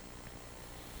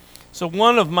So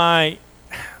I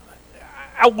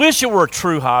wish it were a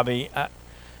true hobby.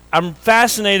 I'm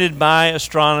fascinated by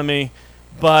astronomy,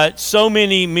 but so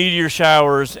many meteor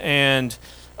showers and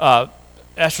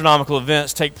astronomical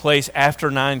events take place after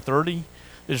 9:30.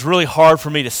 It's really hard for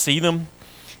me to see them.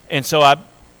 And so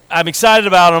I'm excited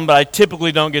about them, but I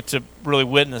typically don't get to really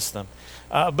witness them.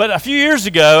 But a few years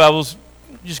ago, I was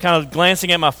just kind of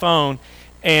glancing at my phone,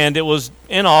 and it was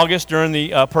in August during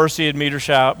the Perseid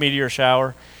meteor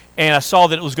shower, and I saw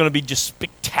that it was going to be just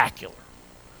spectacular.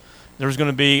 There was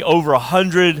going to be over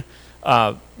 100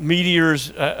 meteors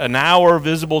an hour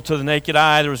visible to the naked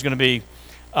eye. There was going to be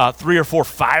 3 or 4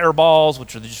 fireballs,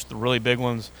 which are just the really big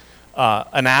ones,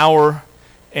 an hour,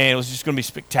 and it was just going to be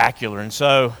spectacular. And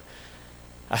so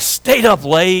I stayed up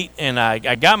late, and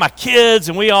I got my kids,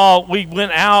 and we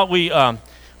went out.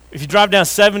 If you drive down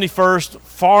 71st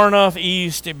far enough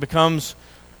east, it becomes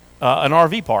an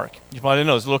RV park. You probably didn't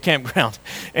know, it's a little campground.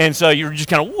 And so you're just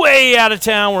kind of way out of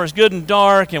town where it's good and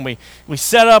dark, and we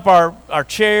set up our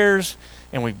chairs,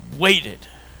 and we waited.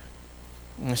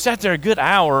 And we sat there a good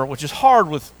hour, which is hard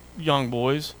with young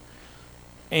boys,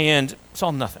 and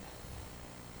saw nothing.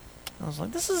 I was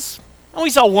like, we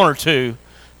saw 1 or 2.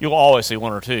 You'll always see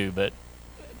 1 or 2, but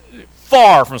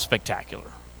far from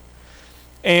spectacular.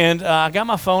 And I got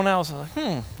my phone out. I was like,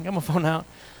 I got my phone out.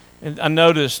 And I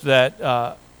noticed that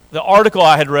the article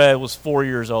I had read was 4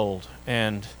 years old.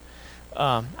 And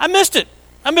I missed it.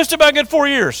 I missed it by a good 4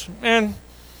 years. And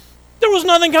there was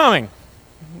nothing coming.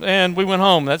 And we went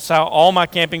home. That's how all my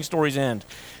camping stories end.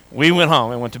 We went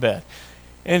home and went to bed.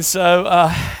 And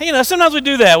so, sometimes we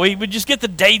do that. We just get the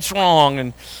dates wrong.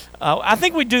 And I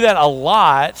think we do that a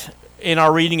lot in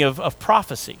our reading of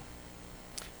prophecy.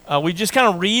 We just kind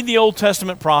of read the Old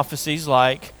Testament prophecies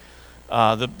like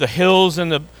the hills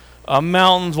and the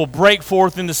mountains will break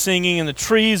forth into singing, and the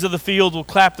trees of the field will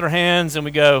clap their hands, and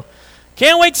we go,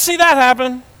 can't wait to see that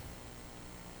happen.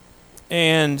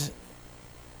 And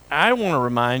I want to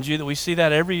remind you that we see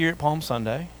that every year at Palm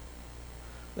Sunday.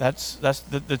 That's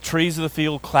the trees of the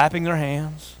field clapping their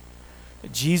hands.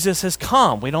 Jesus has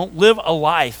come. We don't live a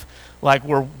life like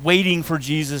we're waiting for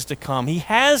Jesus to come. He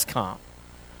has come.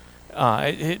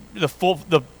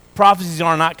 The prophecies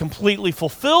are not completely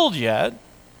fulfilled yet,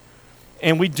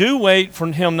 and we do wait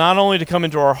for him not only to come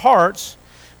into our hearts,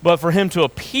 but for him to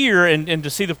appear and to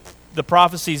see the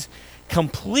prophecies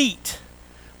complete.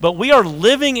 But we are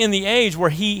living in the age where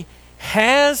he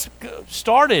has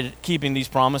started keeping these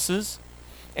promises,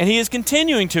 and he is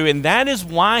continuing to, and that is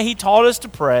why he taught us to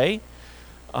pray,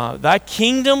 thy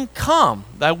kingdom come,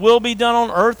 thy will be done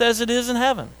on earth as it is in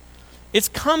heaven. It's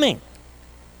coming.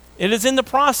 It is in the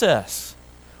process.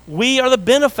 We are the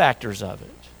benefactors of it.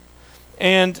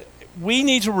 And we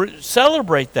need to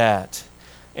celebrate that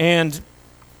and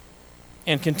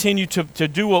continue to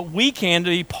do what we can to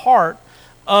be part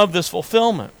of this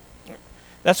fulfillment.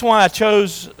 That's why I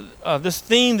chose this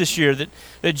theme this year,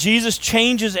 that Jesus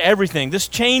changes everything. This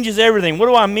changes everything. What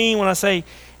do I mean when I say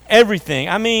everything?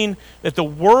 I mean that the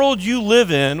world you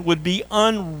live in would be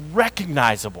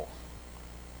unrecognizable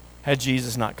had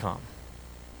Jesus not come.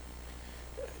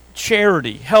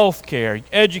 Charity, healthcare,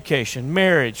 education,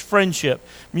 marriage, friendship,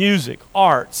 music,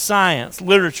 art, science,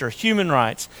 literature, human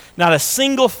rights. Not a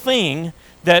single thing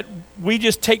that we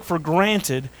just take for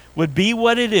granted would be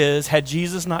what it is had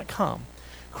Jesus not come.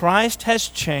 Christ has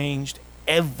changed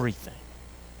everything.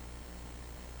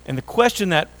 And the question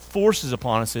that forces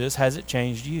upon us is, has it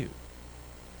changed you?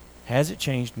 Has it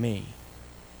changed me?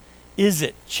 Is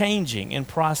it changing in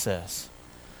process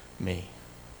me?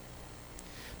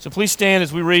 So please stand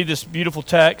as we read this beautiful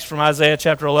text from Isaiah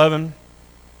chapter 11.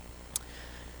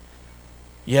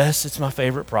 Yes, it's my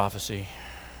favorite prophecy,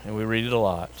 and we read it a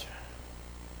lot.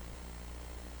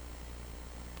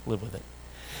 Live with it.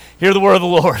 Hear the word of the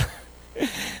Lord.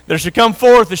 There shall come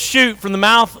forth a shoot from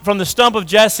the stump of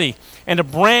Jesse, and a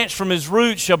branch from his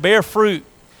roots shall bear fruit.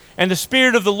 And the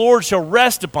Spirit of the Lord shall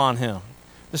rest upon him,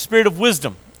 the Spirit of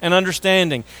wisdom and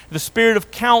understanding, the Spirit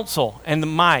of counsel and the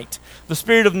might, the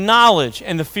Spirit of knowledge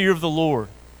and the fear of the Lord.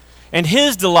 And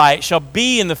his delight shall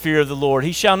be in the fear of the Lord.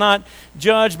 He shall not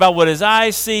judge by what his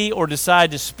eyes see, or decide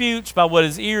disputes by what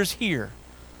his ears hear.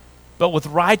 But with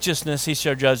righteousness he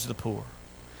shall judge the poor,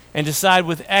 and decide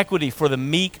with equity for the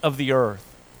meek of the earth.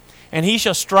 And he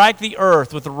shall strike the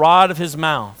earth with the rod of his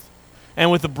mouth, and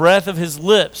with the breath of his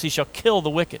lips he shall kill the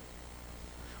wicked.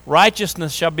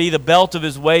 Righteousness shall be the belt of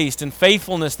his waist, and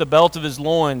faithfulness the belt of his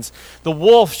loins. The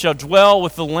wolf shall dwell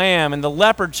with the lamb, and the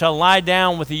leopard shall lie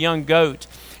down with the young goat,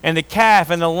 and the calf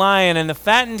and the lion and the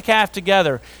fattened calf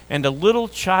together, and a little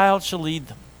child shall lead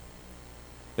them.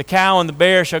 The cow and the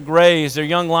bear shall graze, their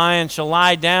young lions shall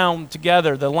lie down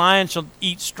together. The lion shall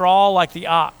eat straw like the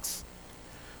ox.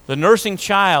 The nursing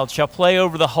child shall play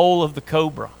over the hole of the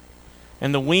cobra,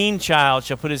 and the weaned child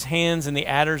shall put his hands in the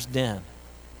adder's den.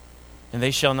 And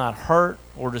they shall not hurt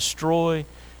or destroy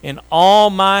in all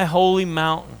my holy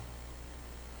mountain.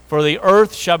 For the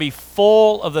earth shall be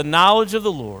full of the knowledge of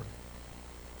the Lord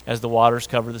as the waters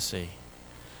cover the sea.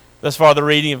 Thus far the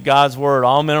reading of God's word.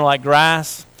 All men are like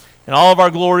grass, and all of our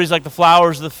glories like the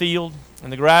flowers of the field.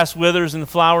 And the grass withers and the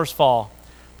flowers fall,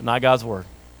 but not God's word.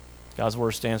 God's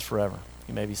word stands forever.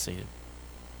 You may be seated.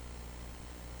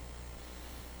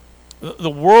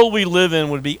 The world we live in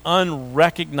would be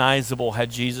unrecognizable had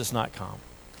Jesus not come.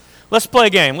 Let's play a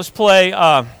game. Let's play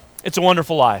It's a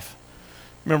Wonderful Life.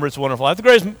 Remember, It's a Wonderful Life.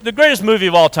 The greatest movie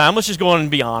of all time. Let's just go on and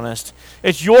be honest.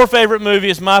 It's your favorite movie.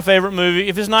 It's my favorite movie.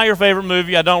 If it's not your favorite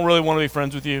movie, I don't really want to be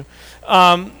friends with you.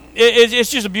 It's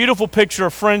just a beautiful picture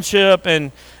of friendship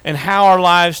and how our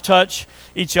lives touch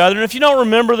each other. And if you don't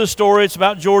remember the story, it's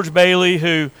about George Bailey,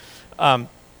 who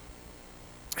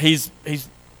he's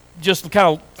just kind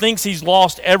of thinks he's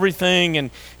lost everything, and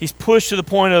he's pushed to the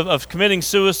point of committing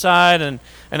suicide, and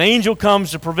an angel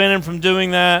comes to prevent him from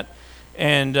doing that.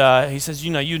 And he says,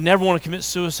 you never want to commit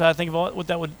suicide. Think about what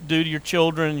that would do to your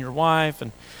children and your wife.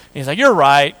 And he's like, you're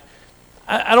right.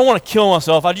 I don't want to kill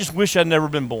myself. I just wish I'd never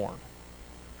been born.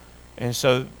 And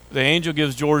so the angel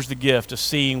gives George the gift of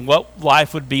seeing what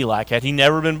life would be like had he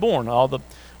never been born, all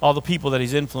the people that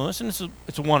he's influenced. And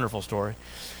it's a wonderful story.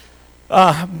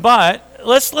 But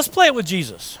let's play it with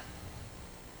Jesus.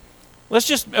 Let's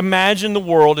just imagine the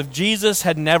world if Jesus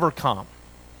had never come.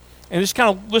 And just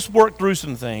let's work through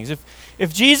some things.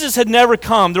 If Jesus had never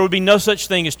come, there would be no such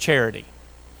thing as charity.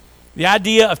 The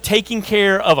idea of taking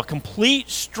care of a complete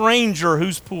stranger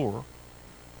who's poor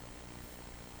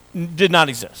did not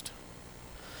exist.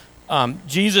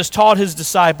 Jesus taught his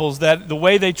disciples that the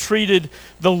way they treated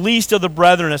the least of the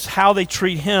brethren is how they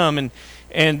treat him,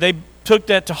 and they took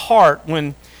that to heart.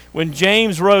 When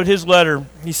James wrote his letter,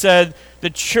 he said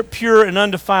that pure and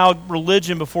undefiled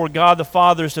religion before God the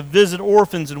Father is to visit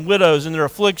orphans and widows in their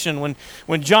affliction.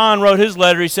 When John wrote his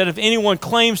letter, he said, if anyone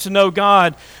claims to know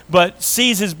God but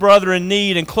sees his brother in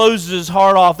need and closes his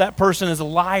heart off, that person is a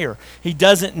liar. He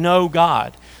doesn't know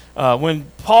God. When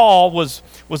Paul was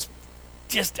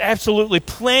just absolutely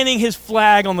planting his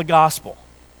flag on the gospel,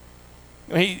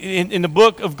 in the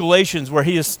book of Galatians, where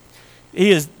the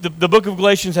book of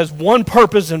Galatians has one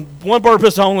purpose and one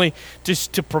purpose only,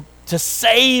 to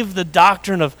save the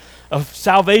doctrine of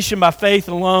salvation by faith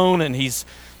alone. And he's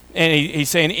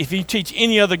saying, if you teach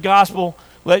any other gospel,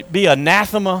 let it be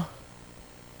anathema.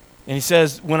 And he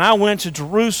says, when I went to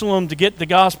Jerusalem to get the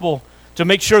gospel, to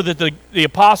make sure that the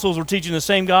apostles were teaching the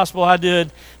same gospel I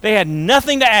did, they had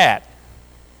nothing to add.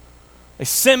 They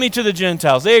sent me to the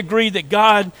Gentiles. They agreed that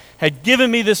God had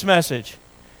given me this message.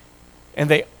 And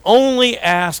they only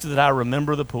asked that I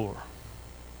remember the poor.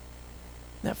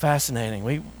 Isn't that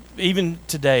fascinating? Even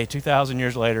today, 2,000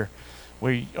 years later,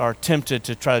 we are tempted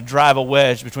to try to drive a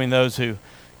wedge between those who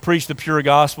preach the pure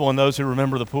gospel and those who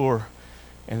remember the poor.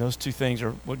 And those two things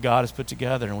are what God has put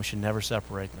together, and we should never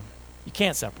separate them. You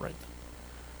can't separate them.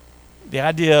 The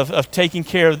idea of taking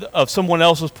care of someone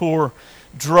else's poor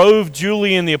drove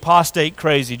Julian the Apostate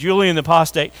crazy. Julian the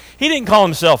Apostate, he didn't call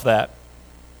himself that.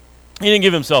 He didn't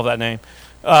give himself that name.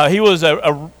 He was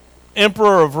a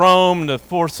emperor of Rome in the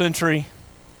 4th century,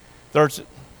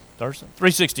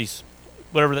 360s,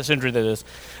 whatever that century that is.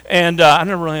 And I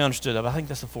never really understood that, but I think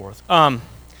that's the 4th.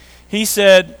 He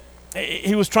said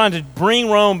he was trying to bring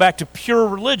Rome back to pure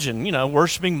religion,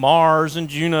 worshiping Mars and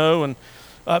Juno, and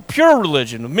pure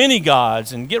religion of many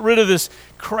gods, and get rid of this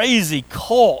crazy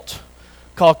cult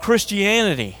called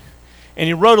Christianity. And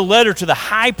he wrote a letter to the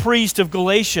high priest of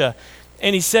Galatia,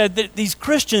 and he said that these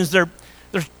Christians, they're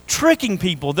tricking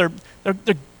people. They're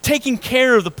taking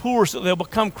care of the poor so they'll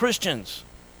become Christians.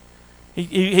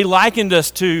 He likened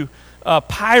us to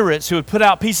pirates who would put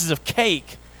out pieces of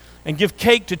cake and give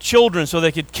cake to children so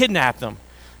they could kidnap them.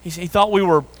 He thought we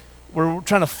were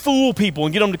trying to fool people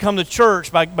and get them to come to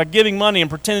church by giving money and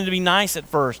pretending to be nice at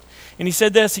first. And he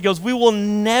said this, he goes, we will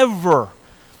never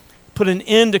put an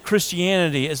end to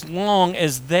Christianity as long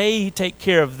as they take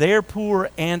care of their poor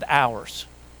and ours.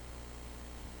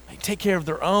 They take care of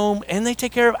their own and they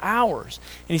take care of ours.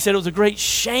 And he said it was a great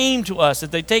shame to us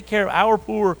that they take care of our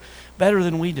poor better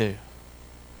than we do.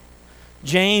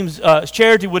 James,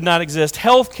 charity would not exist.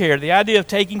 Health care, the idea of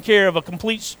taking care of a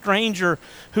complete stranger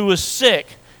who was sick,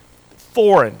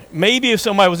 foreign. Maybe if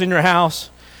somebody was in your house,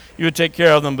 you would take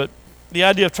care of them, but the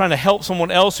idea of trying to help someone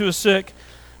else who is sick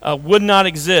would not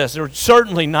exist. There would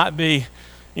certainly not be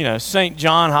St.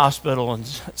 John Hospital and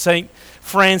St.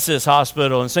 Francis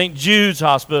Hospital and St. Jude's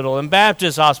Hospital and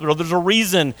Baptist Hospital. There's a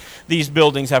reason these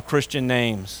buildings have Christian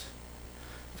names.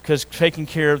 Because taking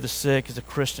care of the sick is a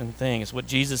Christian thing. It's what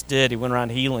Jesus did. He went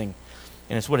around healing.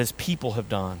 And it's what his people have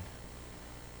done.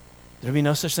 There'll be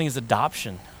no such thing as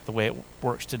adoption the way it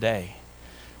works today.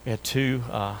 We had two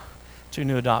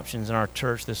new adoptions in our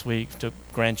church this week to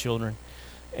grandchildren.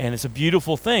 And it's a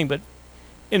beautiful thing. But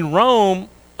in Rome,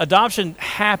 adoption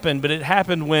happened, but it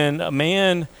happened when a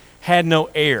man had no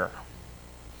heir.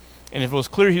 And if it was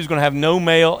clear he was going to have no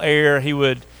male heir,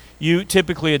 you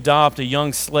typically adopt a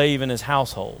young slave in his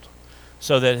household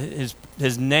so that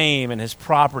his name and his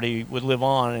property would live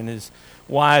on and his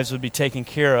wives would be taken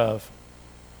care of.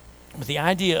 But the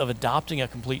idea of adopting a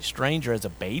complete stranger as a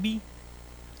baby,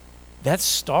 that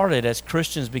started as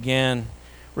Christians began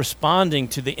responding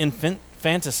to the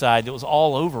infanticide that was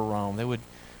all over Rome. They would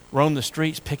roam the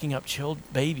streets picking up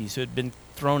babies who had been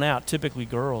thrown out, typically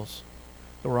girls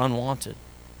that were unwanted,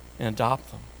 and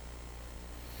adopt them.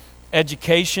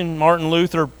 Education, Martin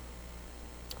Luther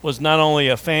was not only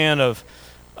a fan of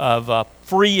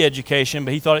free education,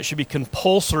 but he thought it should be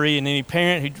compulsory, and any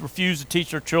parent who refused to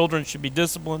teach their children should be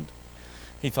disciplined.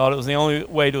 He thought it was the only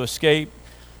way to escape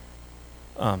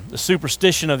the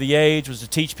superstition of the age was to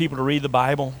teach people to read the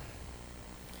Bible.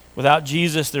 Without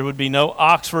Jesus, there would be no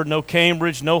Oxford, no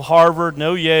Cambridge, no Harvard,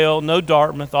 no Yale, no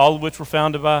Dartmouth, all of which were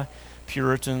founded by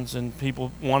Puritans and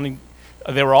people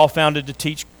they were all founded to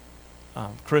teach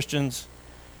Christians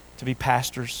to be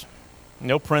pastors.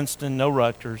 No Princeton, no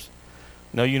Rutgers,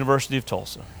 no University of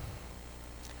Tulsa.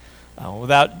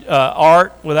 Without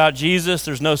art, without Jesus,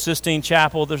 there's no Sistine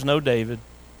Chapel, there's no David.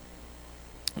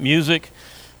 Music,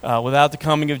 without the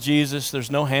coming of Jesus, there's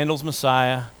no Handel's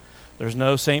Messiah. There's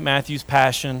no St. Matthew's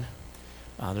Passion.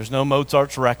 There's no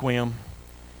Mozart's Requiem.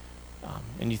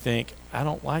 And you think, I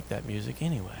don't like that music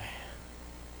anyway.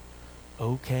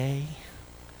 Okay.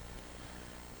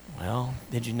 Well,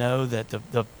 did you know that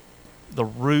the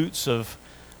roots of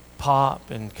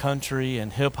pop and country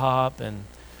and hip-hop and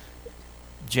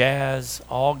jazz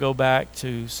all go back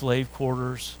to slave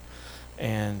quarters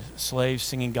and slaves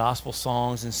singing gospel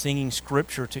songs and singing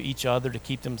scripture to each other to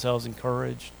keep themselves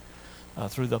encouraged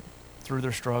through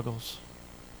their struggles.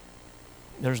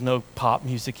 There's no pop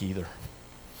music either.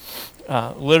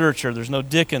 Literature, there's no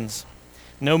Dickens,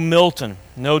 no Milton,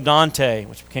 no Dante,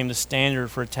 which became the standard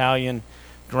for Italian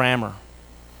grammar.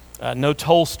 No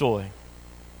Tolstoy.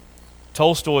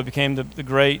 Tolstoy became the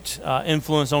great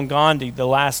influence on Gandhi. The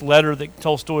last letter that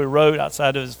Tolstoy wrote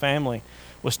outside of his family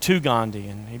was to Gandhi,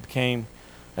 and he became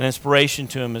an inspiration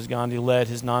to him as Gandhi led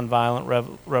his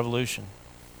nonviolent revolution.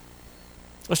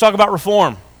 Let's talk about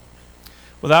reform.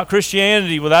 Without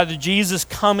Christianity, without Jesus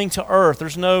coming to earth,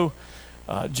 there's no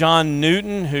John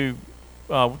Newton, who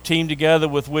teamed together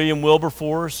with William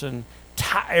Wilberforce and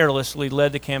tirelessly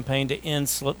led the campaign to end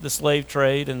the slave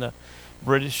trade in the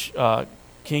British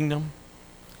Kingdom.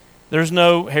 There's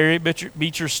no Harriet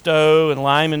Beecher Stowe and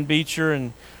Lyman Beecher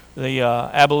and the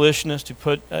abolitionists who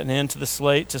put an end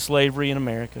to slavery in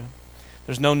America.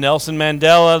 There's no Nelson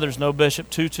Mandela. There's no Bishop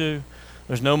Tutu.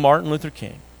 There's no Martin Luther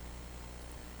King.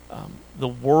 The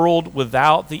world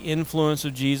without the influence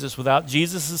of Jesus, without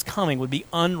Jesus' coming, would be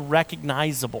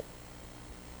unrecognizable.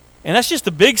 And that's just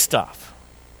the big stuff.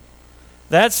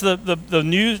 That's the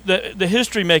news, the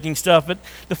history-making stuff. But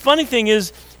the funny thing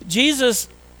is, Jesus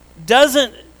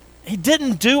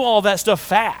didn't do all that stuff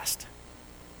fast.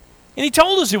 And he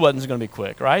told us he wasn't going to be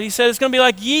quick, right? He said it's going to be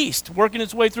like yeast working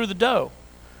its way through the dough.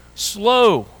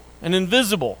 Slow and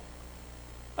invisible.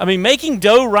 I mean, making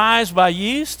dough rise by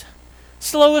yeast,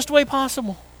 slowest way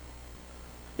possible.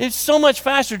 It's so much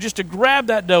faster just to grab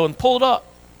that dough and pull it up.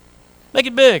 Make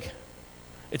it big.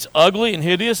 It's ugly and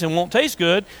hideous and won't taste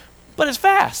good, but it's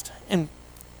fast. And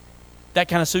that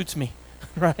kind of suits me,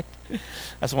 right?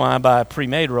 That's why I buy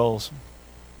pre-made rolls,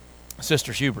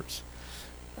 Sister Schubert's.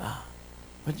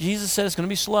 But Jesus said it's going to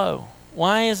be slow.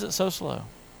 Why is it so slow?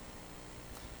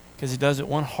 Because he does it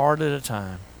one heart at a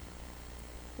time,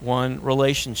 one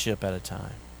relationship at a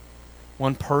time,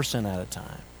 one person at a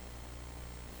time.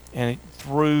 And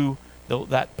through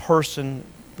that person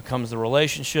becomes the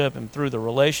relationship, and through the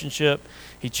relationship,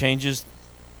 he changes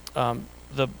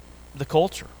the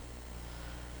culture.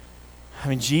 I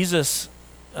mean, Jesus,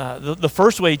 the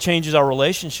first way he changes our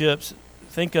relationships,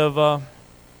 think of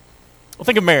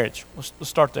marriage. Let's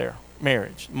start there.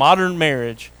 Marriage. Modern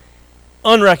marriage,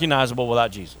 unrecognizable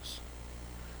without Jesus.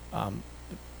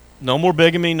 No more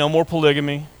bigamy, no more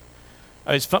polygamy.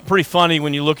 It's pretty funny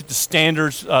when you look at the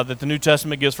standards that the New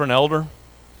Testament gives for an elder.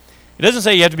 It doesn't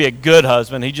say you have to be a good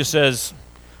husband. He just says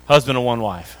husband of one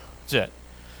wife. That's it.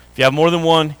 If you have more than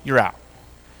one, you're out.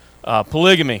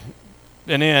 Polygamy,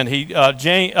 an end.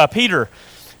 Peter.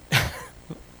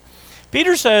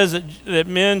 Peter says that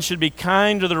men should be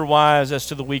kind to their wives as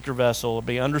to the weaker vessel,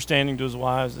 be understanding to his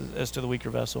wives as to the weaker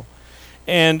vessel.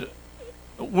 And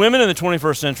women in the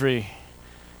 21st century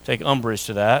take umbrage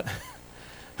to that.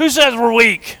 Who says we're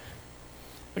weak?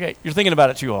 Okay, you're thinking about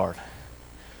it too hard.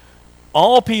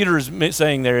 All Peter's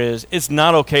saying there is, it's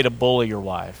not okay to bully your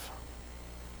wife.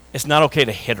 It's not okay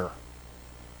to hit her.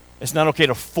 It's not okay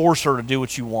to force her to do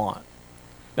what you want.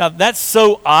 Now, that's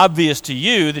so obvious to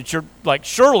you that you're like,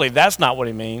 surely that's not what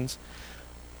he means.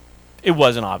 It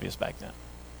wasn't obvious back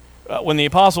then. When the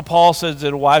Apostle Paul says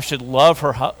that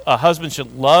a husband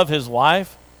should love his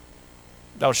wife,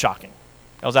 that was shocking.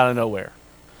 That was out of nowhere.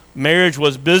 Marriage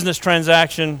was business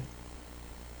transaction.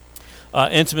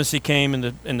 Intimacy came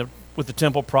with the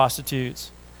temple prostitutes.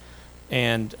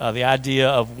 And the idea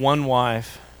of one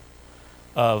wife,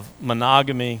 of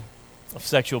monogamy, of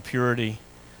sexual purity,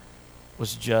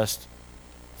 was just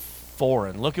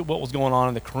foreign. Look at what was going on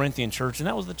in the Corinthian church, and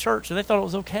that was the church, and they thought it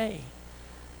was okay.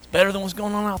 It's better than what's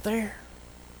going on out there.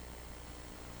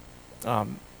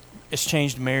 It's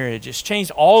changed marriage. It's changed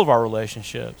all of our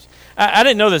relationships. I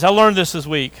didn't know this. I learned this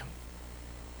week.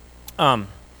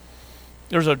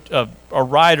 There's a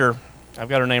writer. I've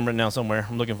got her name written down somewhere.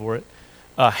 I'm looking for it.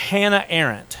 Hannah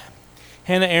Arendt.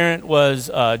 Hannah Arendt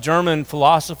was a German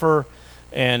philosopher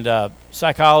and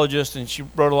psychologist, and she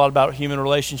wrote a lot about human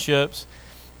relationships.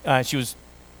 She was,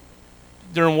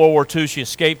 during World War II, she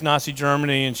escaped Nazi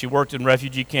Germany, and she worked in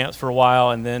refugee camps for a while,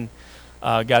 and then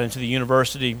got into the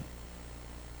university.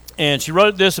 And she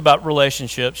wrote this about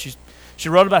relationships. She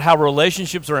wrote about how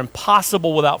relationships are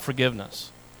impossible without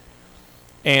forgiveness.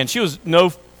 And she was no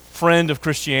friend of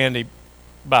Christianity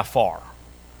by far.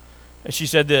 And she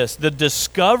said this: the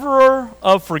discoverer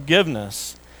of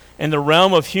forgiveness in the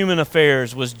realm of human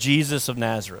affairs was Jesus of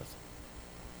Nazareth.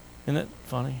 Isn't that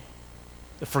funny?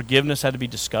 The forgiveness had to be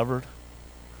discovered.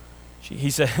 He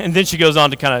said, and then she goes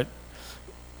on to kind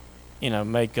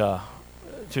of,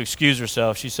 to excuse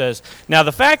herself. She says, now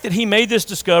the fact that he made this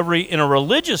discovery in a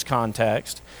religious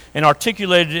context and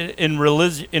articulated it in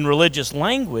religious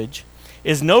language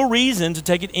is no reason to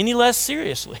take it any less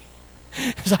seriously.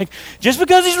 It's like, just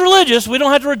because he's religious, we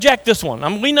don't have to reject this one. I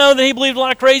mean, we know that he believed a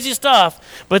lot of crazy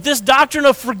stuff, but this doctrine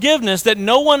of forgiveness that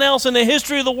no one else in the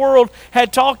history of the world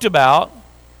had talked about,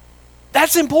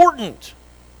 that's important.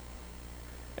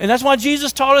 And that's why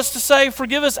Jesus taught us to say,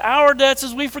 forgive us our debts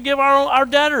as we forgive our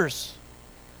debtors.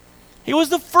 He was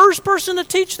the first person to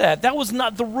teach that. That was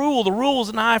not the rule. The rule was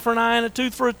an eye for an eye and a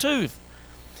tooth for a tooth.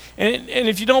 And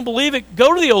if you don't believe it,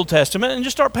 go to the Old Testament and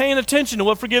just start paying attention to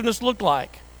what forgiveness looked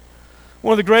like.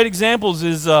 One of the great examples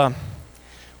is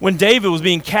when David was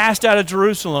being cast out of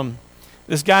Jerusalem,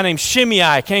 this guy named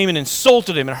Shimei came and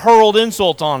insulted him and hurled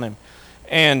insults on him.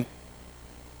 And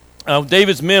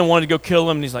David's men wanted to go kill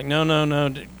him, and he's like,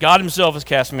 no, God himself has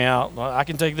cast me out. I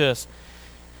can take this.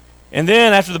 And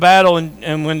then after the battle,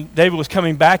 and when David was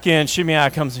coming back in, Shimei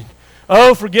comes in,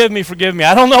 oh, forgive me.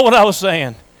 I don't know what I was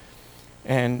saying.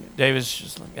 And David's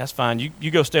just like, that's fine. You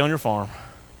go stay on your farm.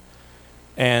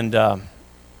 And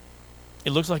it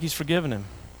looks like he's forgiven him.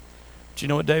 But you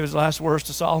know what David's last words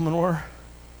to Solomon were?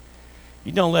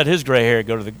 You don't let his gray hair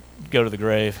go to the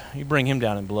grave. You bring him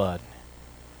down in blood.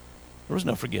 There was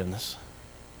no forgiveness.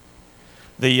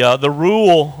 The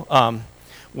rule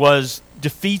was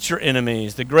defeat your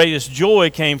enemies. The greatest joy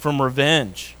came from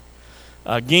revenge.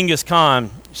 Genghis Khan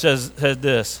said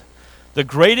this: the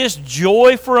greatest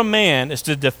joy for a man is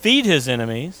to defeat his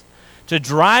enemies, to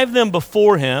drive them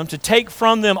before him, to take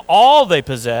from them all they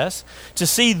possess, to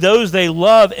see those they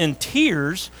love in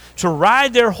tears, to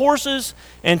ride their horses,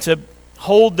 and to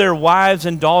hold their wives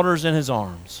and daughters in his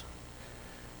arms.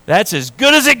 That's as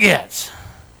good as it gets.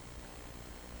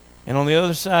 And on the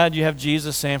other side, you have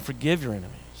Jesus saying, forgive your enemies.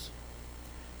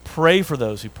 Pray for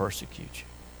those who persecute you.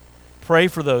 Pray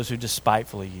for those who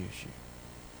despitefully use you.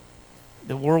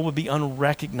 The world would be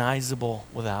unrecognizable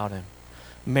without him.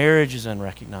 Marriage is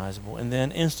unrecognizable, and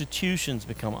then institutions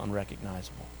become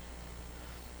unrecognizable.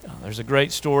 There's a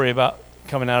great story about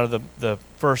coming out of the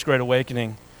First Great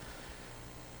Awakening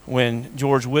when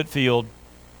George Whitefield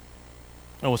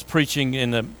was preaching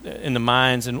in the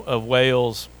mines of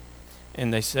Wales,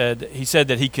 and he said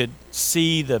that he could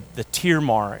see the tear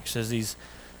marks as these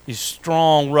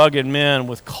strong, rugged men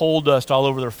with coal dust all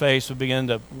over their face would begin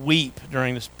to weep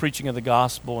during this preaching of the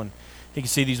gospel, and he could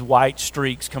see these white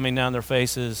streaks coming down their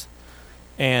faces.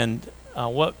 And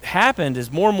what happened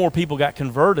is more and more people got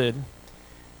converted.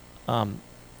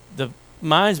 The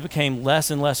mines became less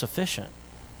and less efficient,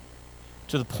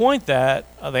 to the point that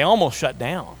they almost shut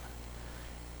down.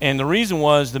 And the reason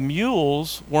was the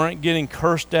mules weren't getting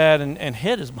cursed at and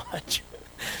hit as much.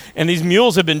 And these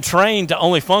mules have been trained to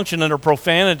only function under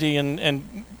profanity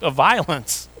and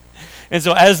violence. And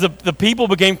so as the people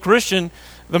became Christian,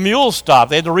 the mules stopped.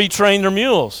 They had to retrain their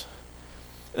mules.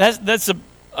 That's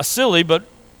a silly but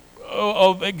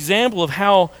example of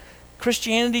how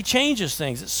Christianity changes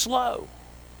things. It's slow.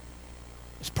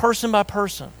 It's person by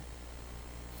person.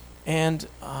 And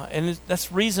that's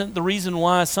the reason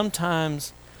why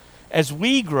sometimes as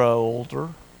we grow older,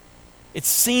 it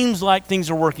seems like things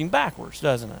are working backwards,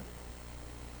 doesn't it?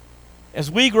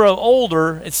 As we grow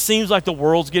older, it seems like the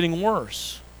world's getting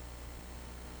worse.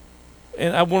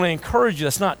 And I want to encourage you,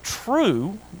 that's not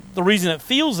true. The reason it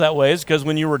feels that way is because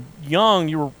when you were young,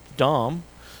 you were dumb.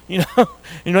 And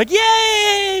you're like,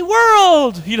 yay,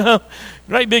 world!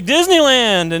 Great big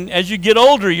Disneyland. And as you get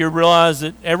older, you realize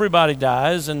that everybody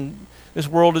dies and this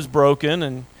world is broken,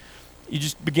 and you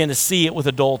just begin to see it with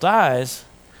adult eyes.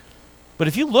 But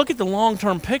if you look at the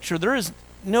long-term picture, there is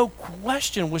no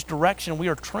question which direction we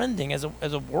are trending as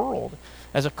a world,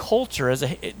 as a culture,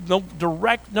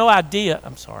 no idea.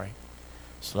 I'm sorry.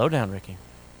 Slow down, Ricky.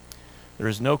 There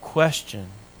is no question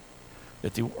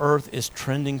that the earth is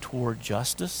trending toward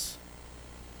justice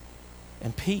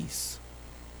and peace.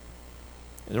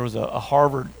 There was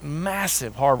a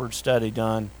massive Harvard study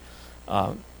done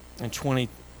in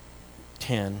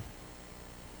 2010,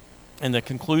 and the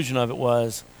conclusion of it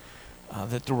was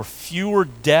that there were fewer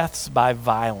deaths by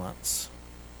violence,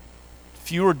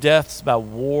 fewer deaths by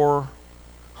war,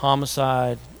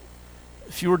 homicide,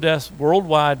 fewer deaths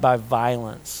worldwide by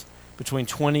violence between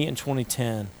 20 and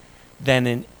 2010 than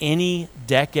in any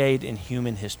decade in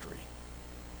human history.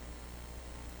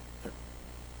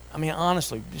 I mean,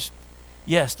 honestly,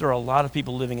 yes, there are a lot of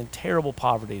people living in terrible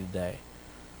poverty today.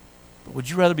 But would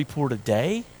you rather be poor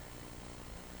today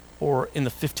or in the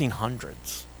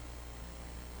 1500s?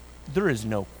 There is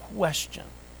no question.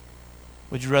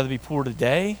 Would you rather be poor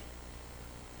today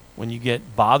when you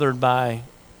get bothered by,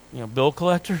 bill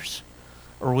collectors?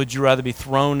 Or would you rather be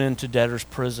thrown into debtor's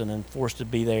prison and forced to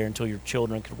be there until your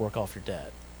children could work off your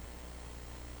debt?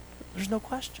 There's no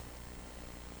question.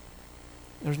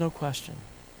 There's no question.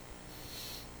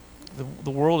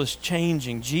 The world is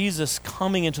changing. Jesus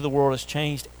coming into the world has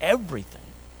changed everything.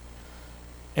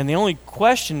 And the only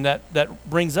question that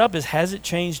brings up is, has it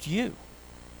changed you?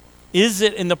 Is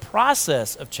it in the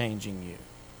process of changing you?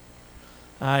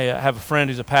 I have a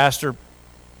friend who's a pastor,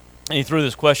 and he threw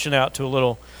this question out to a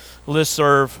little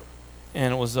listserv,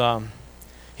 and it was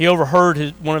he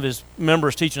overheard one of his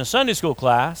members teaching a Sunday school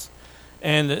class,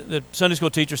 and the Sunday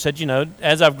school teacher said,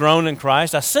 as I've grown in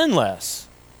Christ, I sin less.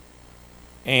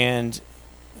 And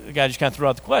the guy just kind of threw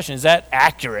out the question, is that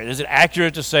accurate? Is it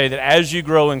accurate to say that as you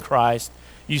grow in Christ,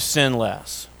 you sin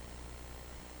less?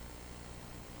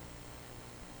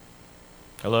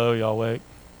 Hello, y'all awake?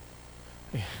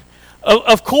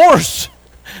 Of course.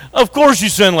 Of course you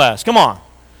sin less. Come on.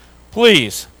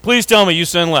 Please tell me you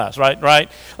sin less, right?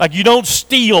 Like you don't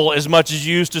steal as much as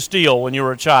you used to steal when you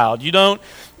were a child. You don't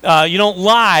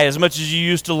lie as much as you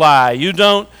used to lie. You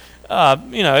don't,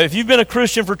 if you've been a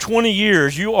Christian for 20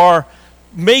 years, you are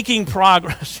making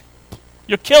progress.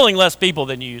 You're killing less people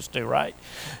than you used to, right?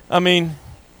 I mean,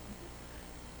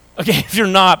 okay, if you're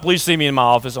not, please see me in my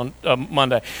office on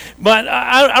Monday. But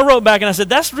I wrote back and I said,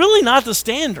 that's really not the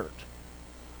standard.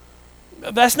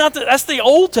 That's the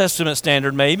Old Testament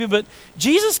standard maybe, but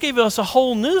Jesus gave us a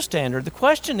whole new standard. The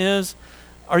question is,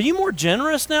 are you more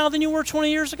generous now than you were 20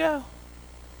 years ago?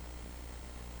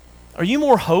 Are you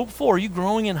more hopeful? Are you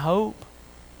growing in hope?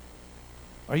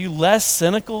 Are you less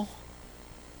cynical?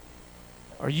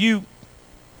 Are you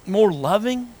more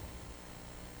loving?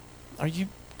 Are you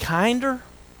kinder?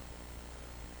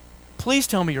 Please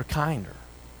tell me you're kinder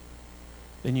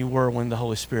than you were when the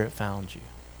Holy Spirit found you.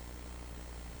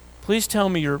 Please tell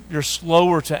me you're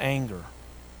slower to anger.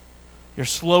 You're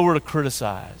slower to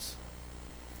criticize.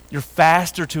 You're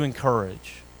faster to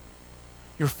encourage.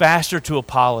 You're faster to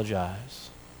apologize.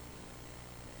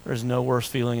 There's no worse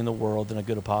feeling in the world than a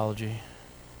good apology.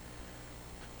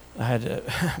 I had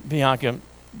Bianca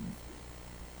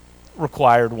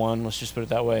required one, let's just put it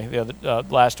that way,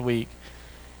 last week.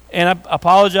 And I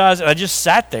apologized, and I just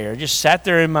sat there.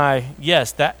 In my,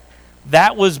 yes,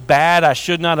 that was bad. I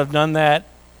should not have done that.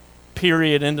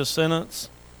 Period, end of sentence.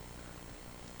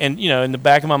 And, in the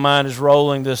back of my mind is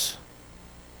rolling this,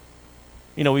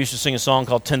 we used to sing a song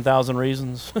called 10,000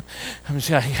 Reasons.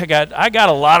 I got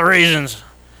a lot of reasons.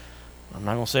 I'm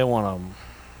not going to say one of them.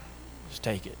 Just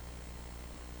take it.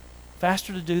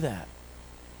 Faster to do that.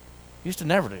 Used to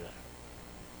never do that.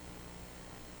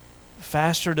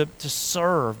 Faster to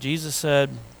serve. Jesus said,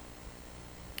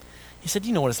 He said,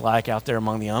 you know what it's like out there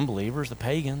among the unbelievers, the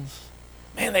pagans.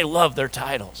 Man, they love their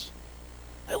titles.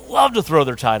 They love to throw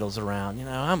their titles around. You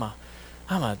know,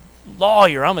 I'm a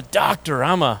lawyer, I'm a doctor,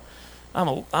 I'm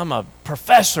a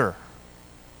professor,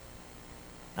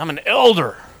 I'm an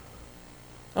elder,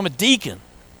 I'm a deacon.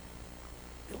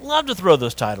 They love to throw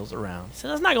those titles around. He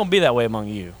said, it's not going to be that way among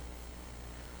you.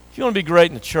 If you want to be great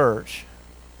in the church,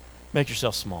 make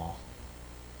yourself small.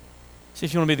 See,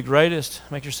 if you want to be the greatest,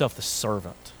 make yourself the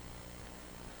servant.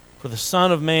 For the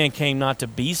Son of Man came not to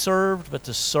be served, but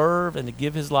to serve and to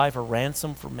give his life a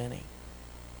ransom for many.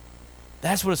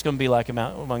 That's what it's going to be like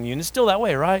among you. And it's still that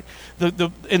way, right?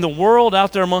 In the world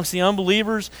out there amongst the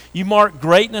unbelievers, you mark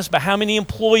greatness by how many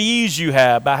employees you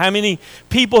have, by how many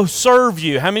people serve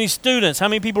you, how many students, how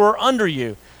many people are under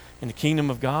you. In the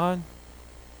kingdom of God,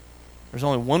 there's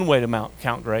only one way to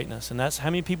count greatness, and that's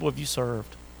how many people have you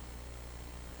served?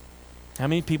 How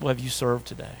many people have you served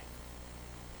today?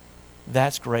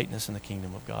 That's greatness in the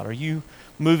kingdom of God. Are you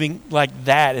moving like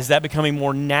that? Is that becoming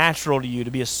more natural to you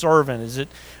to be a servant?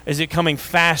 Is it coming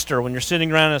faster when you're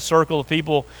sitting around in a circle of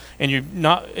people and you're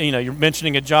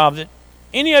mentioning a job that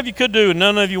any of you could do and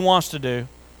none of you wants to do?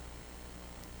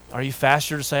 Are you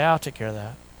faster to say, I'll take care of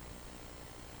that?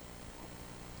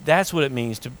 That's what it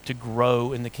means to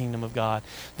grow in the kingdom of God.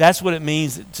 That's what it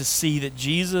means to see that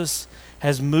Jesus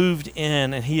has moved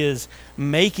in and he is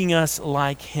making us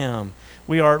like him.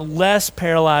 We are less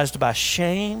paralyzed by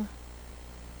shame.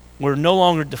 We're no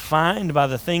longer defined by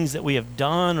the things that we have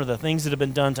done or the things that have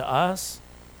been done to us.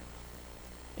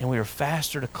 And we are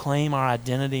faster to claim our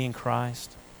identity in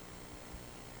Christ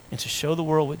and to show the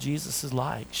world what Jesus is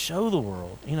like. Show the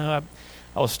world. You know,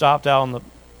 I was stopped out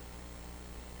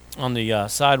on the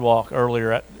sidewalk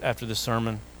earlier after this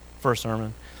first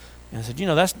sermon, and I said, you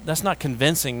know, that's not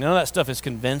convincing. None of that stuff is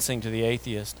convincing to the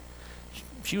atheist.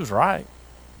 She was right.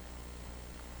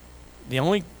 The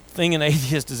only thing an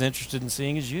atheist is interested in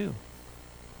seeing is you.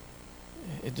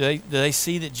 Do they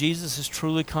see that Jesus has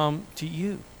truly come to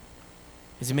you?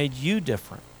 Has he made you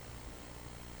different?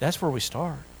 That's where we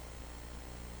start.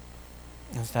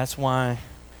 And that's why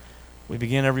we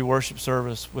begin every worship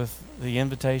service with the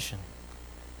invitation.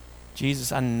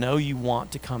 Jesus, I know you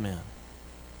want to come in.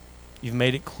 You've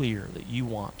made it clear that you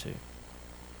want to.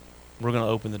 We're going to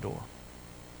open the door.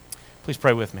 Please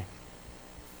pray with me.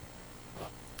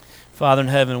 Father in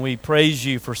heaven, we praise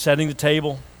you for setting the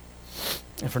table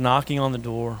and for knocking on the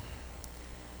door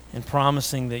and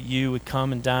promising that you would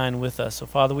come and dine with us. So,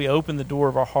 Father, we open the door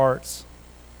of our hearts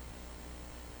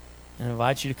and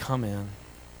invite you to come in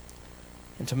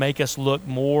and to make us look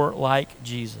more like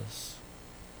Jesus,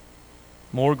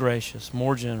 more gracious,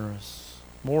 more generous,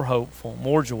 more hopeful,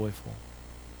 more joyful,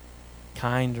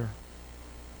 kinder,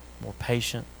 more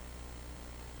patient,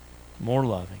 more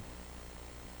loving,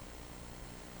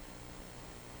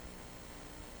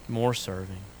 more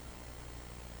serving.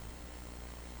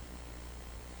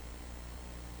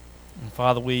 And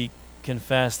Father, we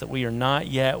confess that we are not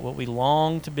yet what we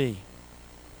long to be.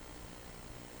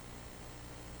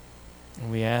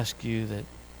 And we ask you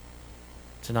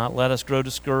to not let us grow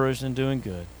discouraged in doing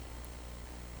good,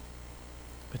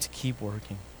 but to keep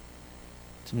working,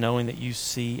 to knowing that you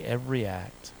see every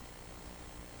act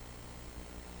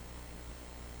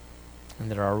and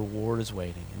that our reward is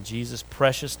waiting. In Jesus'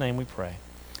 precious name we pray.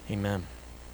 Amen.